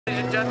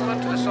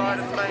gentlemen, to the side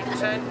of plane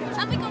 10.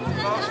 And we got one of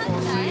those Class at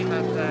 4C home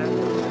have their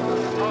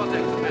hard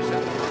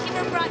exhibition. Give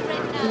her a bright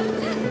red nose.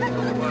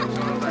 Works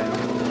are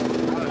available.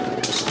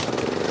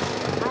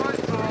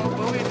 Prize draw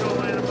will be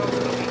drawn in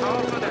approximately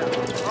half an hour.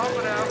 Half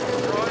an hour for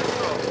the prize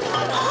draw.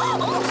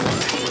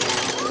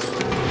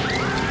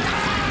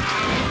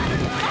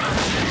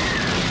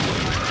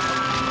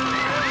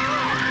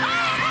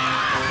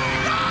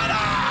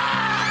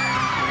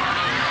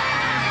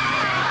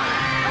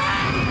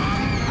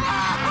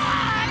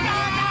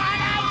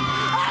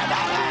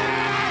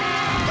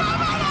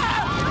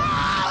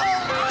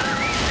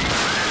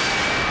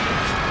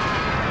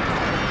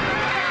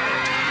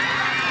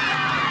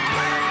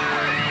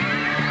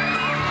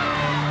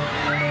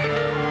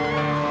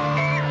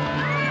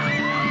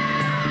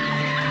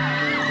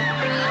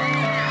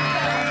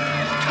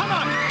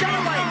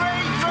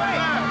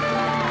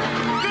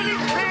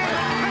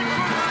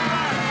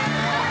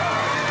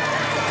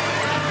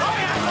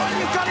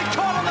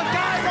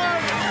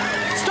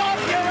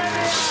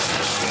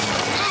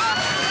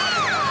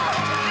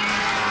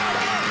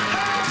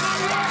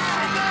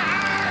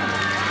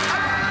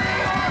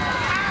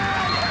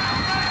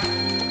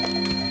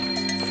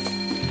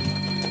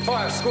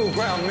 School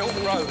ground,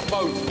 Milton Road,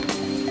 both.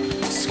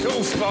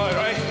 School spy,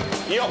 eh?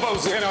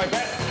 Yobbo's in, I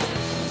bet.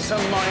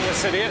 Some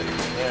mindless idiot.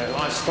 Yeah,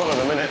 life's full of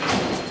them, innit?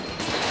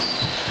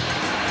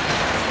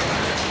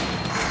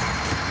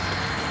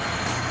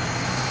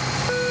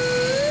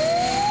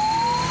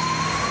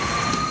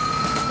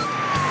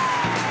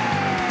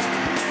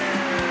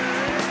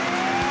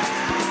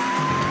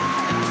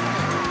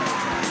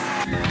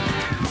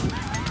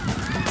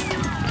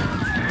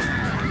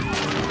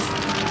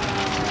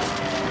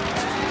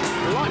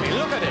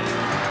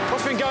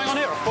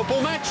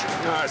 Football match?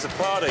 No, it's a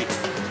party.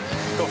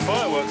 Got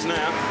fireworks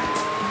now.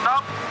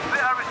 No,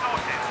 bit of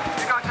resources.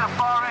 You go to the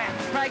far end.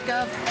 Right,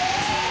 Gov.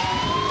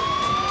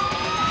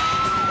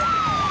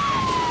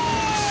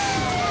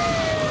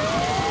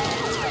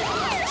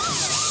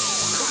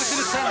 Look at the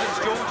attendance,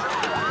 George.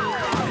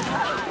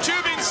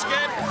 Tubing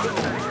skip.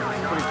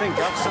 What do you think,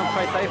 Gov? Some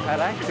fate they've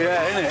had, eh?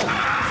 Yeah, innit?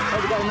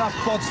 Hope we've got enough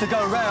bods to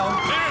go round.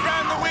 Clear it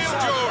round the wheel,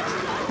 George.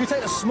 You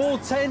take the small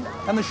tent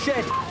and the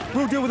shed.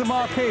 We'll deal with the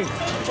marquee.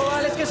 All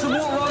right, let's get some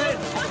water on it.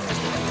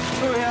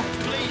 Through here.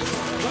 Please,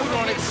 water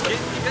on it, Skip.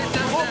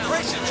 What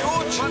pressure,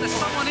 George? Well, there's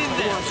someone in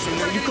there.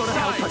 You've got to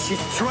help her.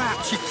 She's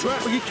trapped. She's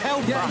trapped. Well, you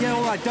killed her. Yeah,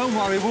 all right. Don't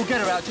worry. We'll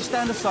get her out. Just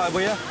stand aside,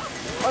 will you?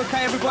 OK,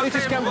 everybody,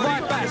 just get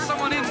right back. There's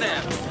someone in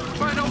there.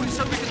 Try and hold it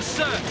so we can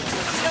search.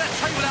 Let's get that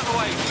table out of the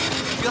way.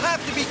 You'll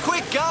have to be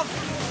quick, Gov.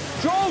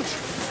 George!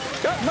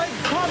 That make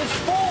club is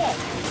 4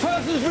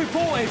 persons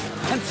reported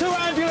and 2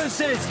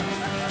 ambulances.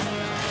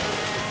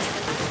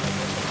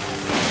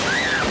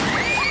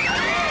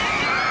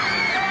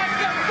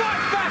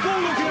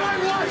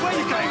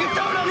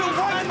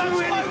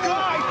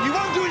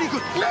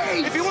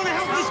 If you want to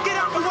help, just get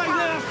out of the way,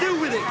 let us deal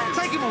with it.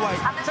 Take him away.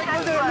 Take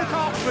him there and look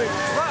after him.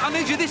 Right, I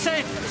need you this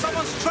end.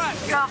 Someone's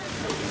trapped. Yeah.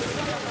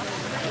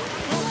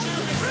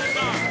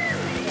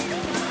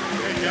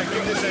 Yeah,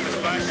 give this end a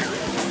splash.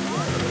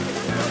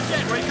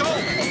 Yeah, recall.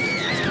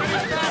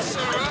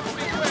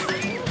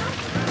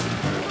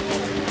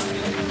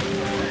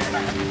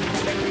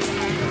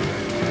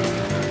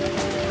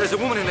 There's a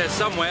woman in there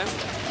somewhere.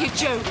 You're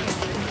joking.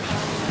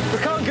 We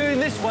can't go in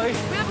this way.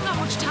 We haven't got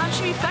much time.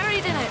 She'll be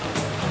buried in it.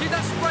 Keep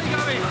that spray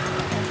going.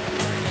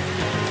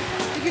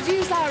 We could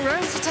use that rope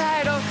to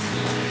tie it up.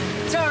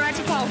 It's all right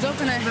to fold up,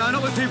 isn't it? No,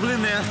 not with people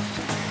in there.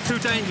 Too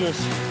dangerous.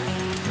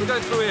 We'll go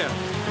through here.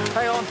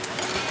 Hang on.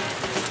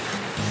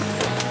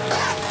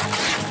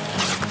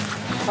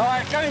 All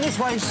right, going this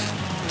way.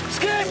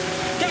 Skip!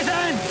 Get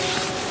down!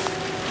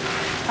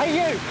 Hey,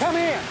 you, come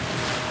here.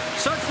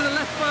 Search to the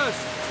left first.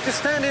 Just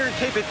stand here and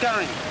keep it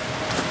going.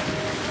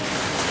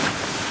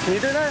 Can you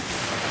do that?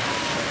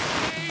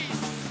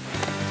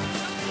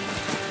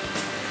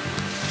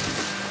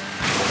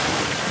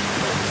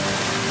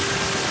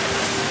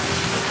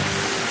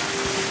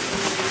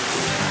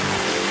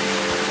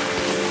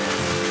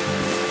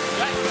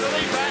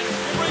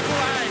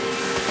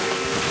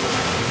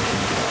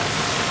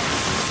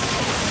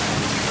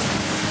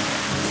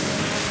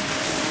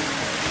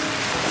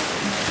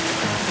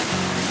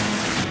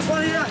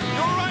 One here.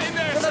 You're right in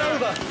there, Put that sir.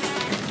 over.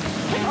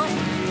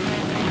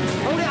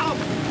 Hold it up.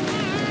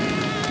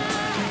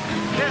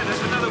 Yeah,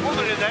 there's another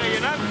woman in there, you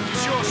know.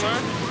 Sure, sir.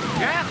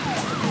 Yeah?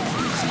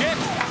 Skip,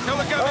 tell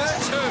the girl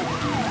it's 2.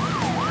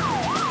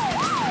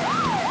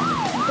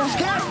 Let's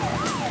go.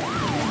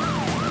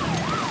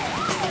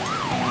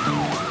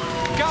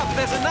 Gov,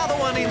 there's another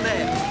one in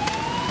there.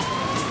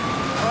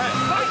 Right,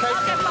 okay.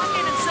 I'll get back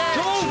in and search.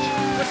 George,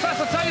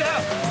 resuscitate her.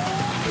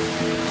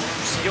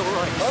 You're all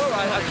right. All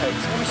right, okay.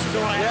 Thomas is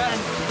all right. Yeah.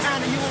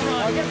 Anne, are you all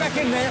right? I'll get back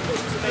in there.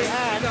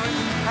 Anne,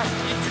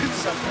 you do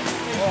something.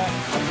 All right.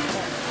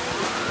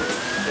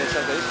 Yes,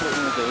 okay, this is what we're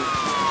going to do.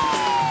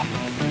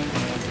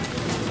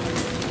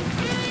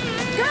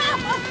 Gov,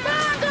 I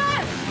found her!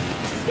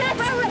 Skip,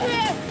 over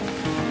here!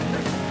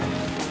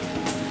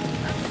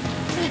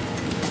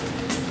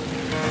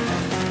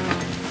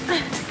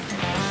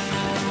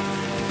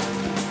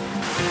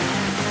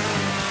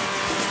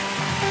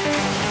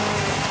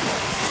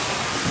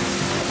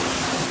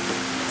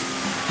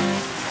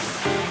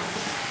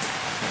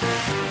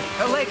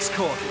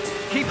 cord.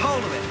 Keep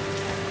hold of it.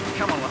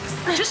 Come on,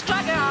 love. Just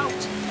drag her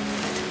out.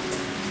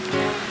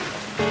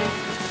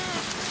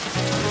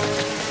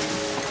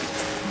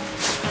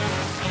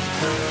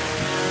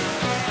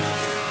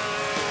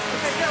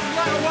 Okay, get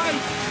right away.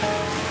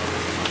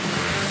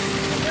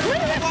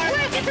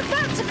 Quick, it's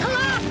about to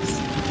collapse.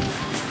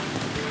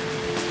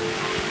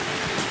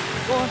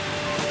 Go on.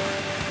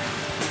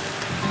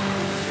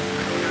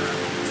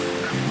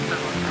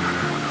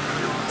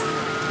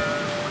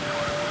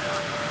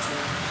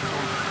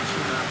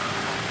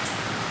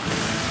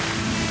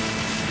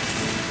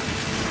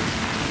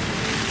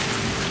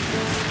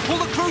 Pull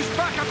the cruise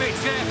back a bit,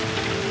 Jeff.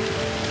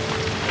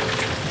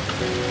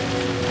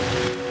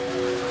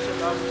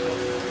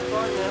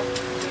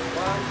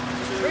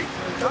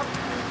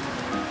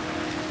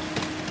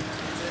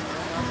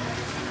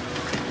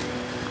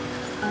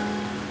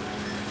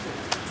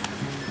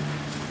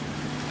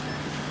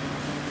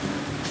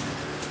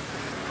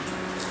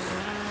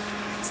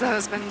 It's the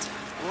husband.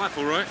 Wife,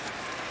 all right?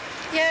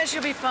 Yeah,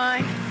 she'll be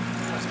fine.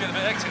 Let's get a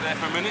bit hectic there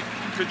for a minute.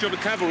 Good job the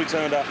cavalry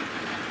turned up.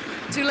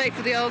 Too late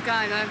for the old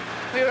guy, though.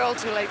 We were all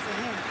too late for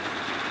him.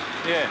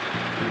 Yeah,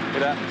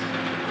 it happens.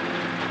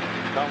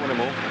 Can't win them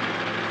all.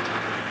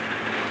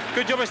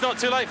 Good job it's not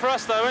too late for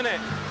us, though, isn't it?